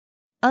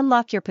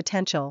Unlock your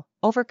potential,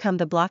 overcome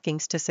the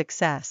blockings to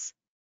success.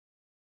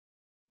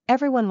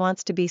 Everyone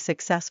wants to be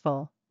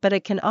successful, but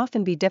it can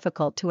often be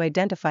difficult to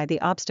identify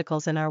the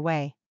obstacles in our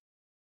way.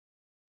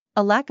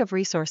 A lack of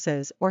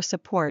resources or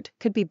support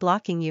could be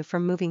blocking you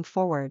from moving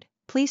forward.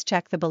 Please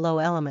check the below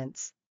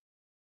elements.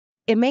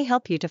 It may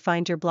help you to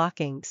find your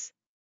blockings.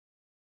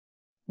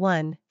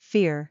 1.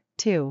 Fear.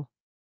 2.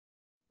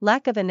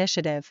 Lack of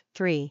initiative.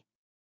 3.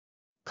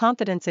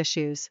 Confidence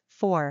issues.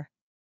 4.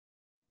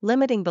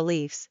 Limiting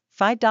beliefs.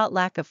 5.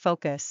 Lack of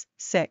focus.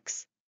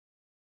 6.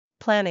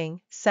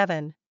 Planning.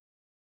 7.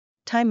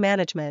 Time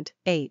management.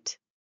 8.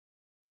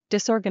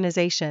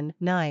 Disorganization.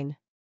 9.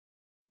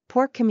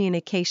 Poor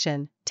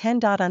communication. 10.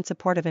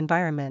 Unsupportive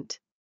environment.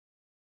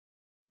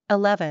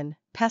 11.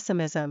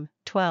 Pessimism.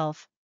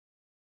 12.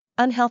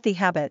 Unhealthy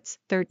habits.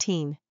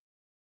 13.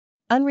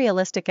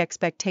 Unrealistic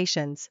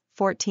expectations.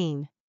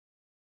 14.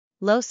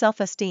 Low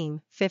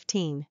self-esteem.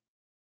 15.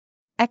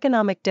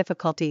 Economic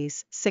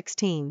difficulties.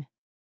 16.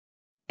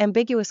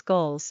 Ambiguous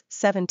goals.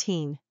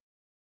 17.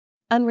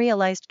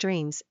 Unrealized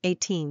dreams.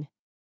 18.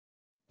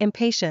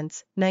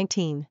 Impatience.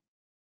 19.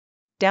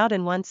 Doubt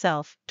in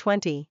oneself.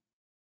 20.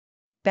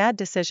 Bad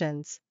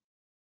decisions.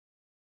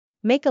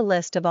 Make a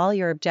list of all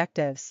your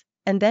objectives,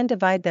 and then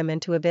divide them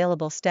into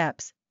available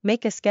steps.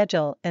 Make a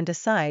schedule and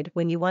decide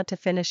when you want to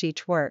finish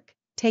each work.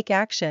 Take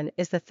action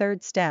is the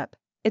third step.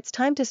 It's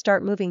time to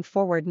start moving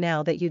forward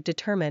now that you've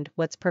determined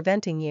what's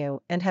preventing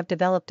you and have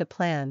developed a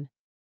plan.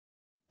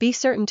 Be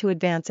certain to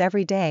advance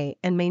every day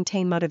and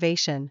maintain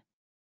motivation.